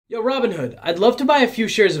Yo, Robinhood, I'd love to buy a few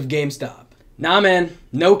shares of GameStop. Nah, man,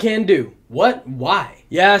 no can do. What? Why?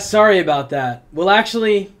 Yeah, sorry about that. Well,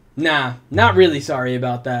 actually, nah, not really sorry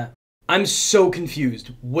about that. I'm so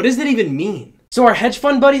confused. What does that even mean? So our hedge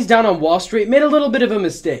fund buddies down on Wall Street made a little bit of a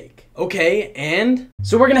mistake. Okay, and?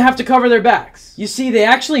 So we're gonna have to cover their backs. You see, they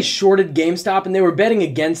actually shorted GameStop and they were betting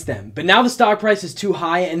against them, but now the stock price is too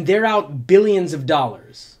high and they're out billions of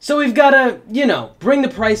dollars. So we've gotta, bring the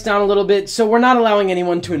price down a little bit so we're not allowing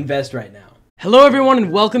anyone to invest right now. Hello everyone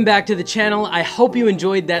and welcome back to the channel. I hope you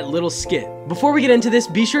enjoyed that little skit. Before we get into this,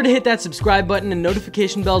 be sure to hit that subscribe button and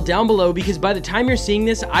notification bell down below because by the time you're seeing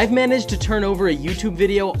this, I've managed to turn over a YouTube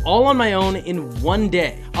video all on my own in one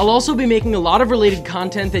day. I'll also be making a lot of related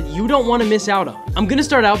content that you don't want to miss out on. I'm gonna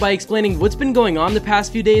start out by explaining what's been going on the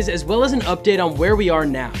past few days as well as an update on where we are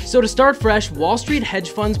now. So to start fresh, Wall Street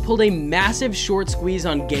hedge funds pulled a massive short squeeze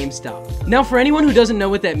on GameStop. Now for anyone who doesn't know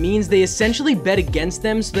what that means, they essentially bet against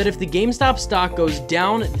them so that if the GameStop stock goes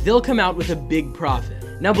down, they'll come out with a big profit.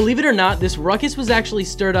 Now, believe it or not, this ruckus was actually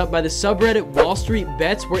stirred up by the subreddit Wall Street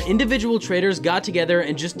Bets, where individual traders got together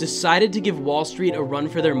and just decided to give Wall Street a run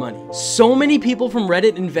for their money. So many people from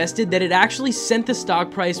Reddit invested that it actually sent the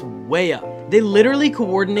stock price way up. They literally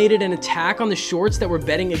coordinated an attack on the shorts that were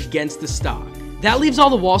betting against the stock. That leaves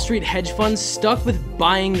all the Wall Street hedge funds stuck with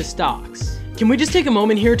buying the stocks. Can we just take a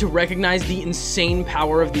moment here to recognize the insane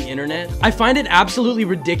power of the internet? I find it absolutely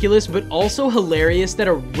ridiculous, but also hilarious that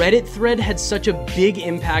a Reddit thread had such a big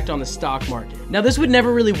impact on the stock market. Now, this would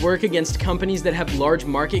never really work against companies that have large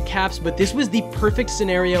market caps, but this was the perfect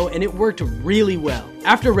scenario and it worked really well.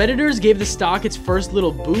 After Redditors gave the stock its first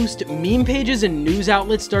little boost, meme pages and news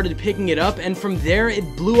outlets started picking it up, and from there,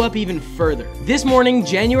 it blew up even further. This morning,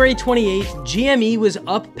 January 28th, GME was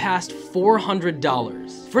up past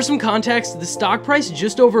 $400. For some context, the stock price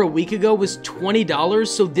just over a week ago was $20,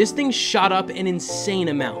 so this thing shot up an insane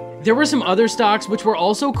amount. There were some other stocks which were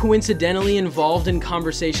also coincidentally involved in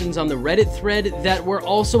conversations on the Reddit thread that were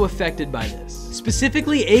also affected by this.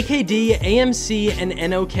 Specifically AKD, AMC, and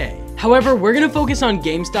NOK. However, we're gonna focus on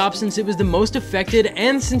GameStop since it was the most affected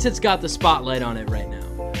and since it's got the spotlight on it right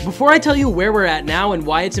now. Before I tell you where we're at now and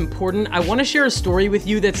why it's important, I wanna share a story with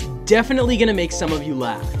you that's definitely gonna make some of you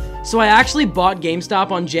laugh. So I actually bought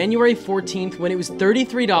GameStop on January 14th when it was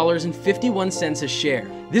 $33.51 a share.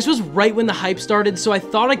 This was right when the hype started, so I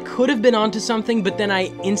thought I could have been onto something, but then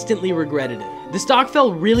I instantly regretted it. The stock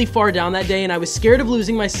fell really far down that day and I was scared of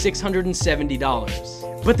losing my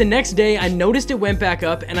 $670. But the next day, I noticed it went back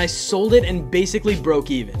up and I sold it and basically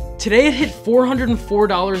broke even. Today it hit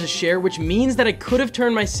 $404 a share, which means that I could have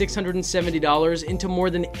turned my $670 into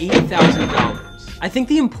more than $8,000. I think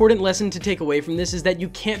the important lesson to take away from this is that you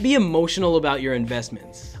can't be emotional about your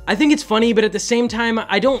investments. I think it's funny, but at the same time,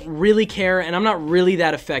 I don't really care and I'm not really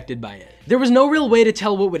that affected by it. There was no real way to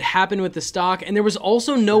tell what would happen with the stock, and there was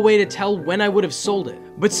also no way to tell when I would have sold it.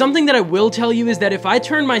 But something that I will tell you is that if I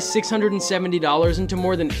turned my $670 into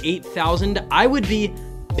more than $8,000, I would be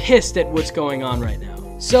pissed at what's going on right now.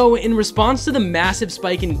 So, in response to the massive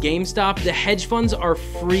spike in GameStop, the hedge funds are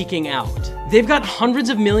freaking out. They've got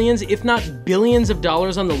hundreds of millions, if not billions of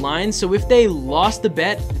dollars on the line, so if they lost the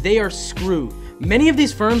bet, they are screwed. Many of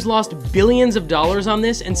these firms lost billions of dollars on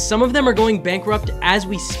this, and some of them are going bankrupt as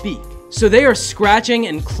we speak. So they are scratching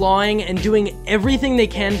and clawing and doing everything they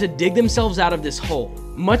can to dig themselves out of this hole.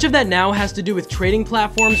 Much of that now has to do with trading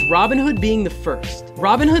platforms, Robinhood being the first.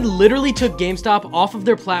 Robinhood literally took GameStop off of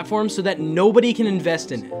their platform so that nobody can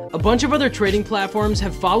invest in it. A bunch of other trading platforms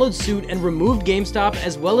have followed suit and removed GameStop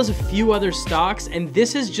as well as a few other stocks, and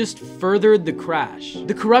this has just furthered the crash.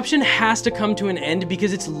 The corruption has to come to an end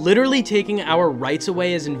because it's literally taking our rights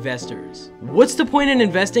away as investors. What's the point in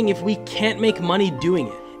investing if we can't make money doing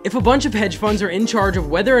it? If a bunch of hedge funds are in charge of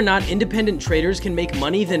whether or not independent traders can make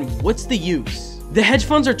money, then what's the use? The hedge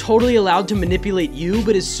funds are totally allowed to manipulate you,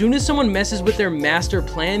 but as soon as someone messes with their master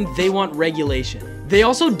plan, they want regulation. They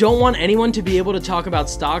also don't want anyone to be able to talk about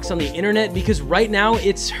stocks on the internet because right now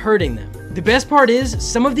it's hurting them. The best part is,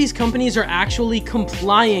 some of these companies are actually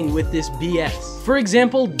complying with this BS. For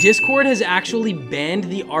example, Discord has actually banned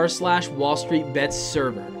the r/Wall Street Bets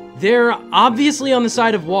server. They're obviously on the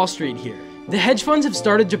side of Wall Street here. The hedge funds have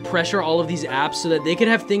started to pressure all of these apps so that they could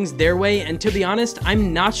have things their way, and to be honest,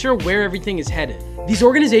 I'm not sure where everything is headed. These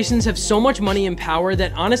organizations have so much money and power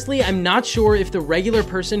that honestly, I'm not sure if the regular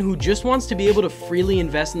person who just wants to be able to freely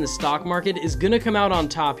invest in the stock market is gonna come out on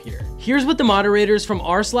top here. Here's what the moderators from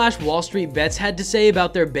r/Wall Street Bets had to say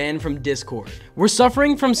about their ban from Discord. We're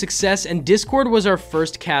suffering from success and Discord was our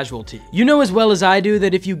first casualty. You know as well as I do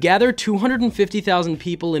that if you gather 250,000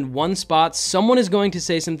 people in one spot, someone is going to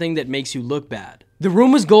say something that makes you look bad. The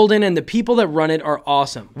room was golden and the people that run it are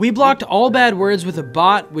awesome. We blocked all bad words with a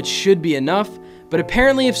bot, which should be enough, but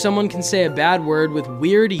apparently if someone can say a bad word with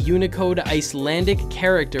weird Unicode Icelandic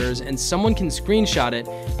characters and someone can screenshot it,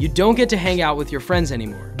 you don't get to hang out with your friends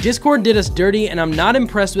anymore. Discord did us dirty and I'm not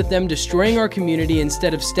impressed with them destroying our community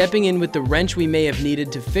instead of stepping in with the wrench we may have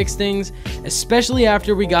needed to fix things, especially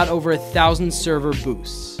after we got over 1,000 server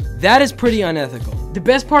boosts. That is pretty unethical. The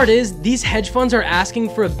best part is, these hedge funds are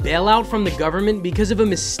asking for a bailout from the government because of a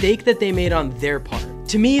mistake that they made on their part.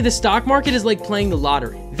 To me, the stock market is like playing the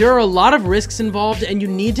lottery. There are a lot of risks involved and you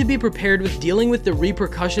need to be prepared with dealing with the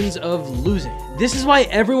repercussions of losing. This is why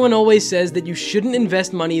everyone always says that you shouldn't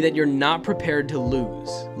invest money that you're not prepared to lose.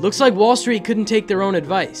 Looks like Wall Street couldn't take their own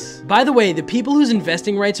advice. By the way, the people whose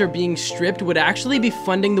investing rights are being stripped would actually be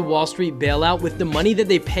funding the Wall Street bailout with the money that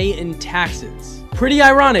they pay in taxes. Pretty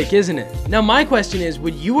ironic, isn't it? Now my question is,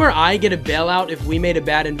 would you or I get a bailout if we made a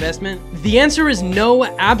bad investment? The answer is no,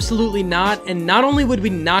 absolutely not, and not only would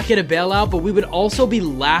we not get a bailout, but we would also be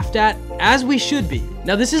laughed at, as we should be.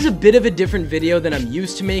 Now this is a bit of a different video than I'm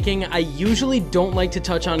used to making. I usually don't like to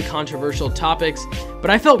touch on controversial topics,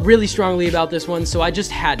 but I felt really strongly about this one, so I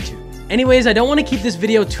just had to. Anyways, I don't want to keep this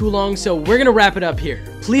video too long, so we're gonna wrap it up here.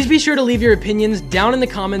 Please be sure to leave your opinions down in the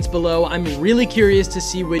comments below. I'm really curious to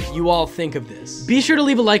see what you all think of this. Be sure to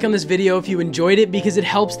leave a like on this video if you enjoyed it because it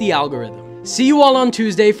helps the algorithm. See you all on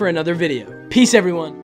Tuesday for another video. Peace, everyone.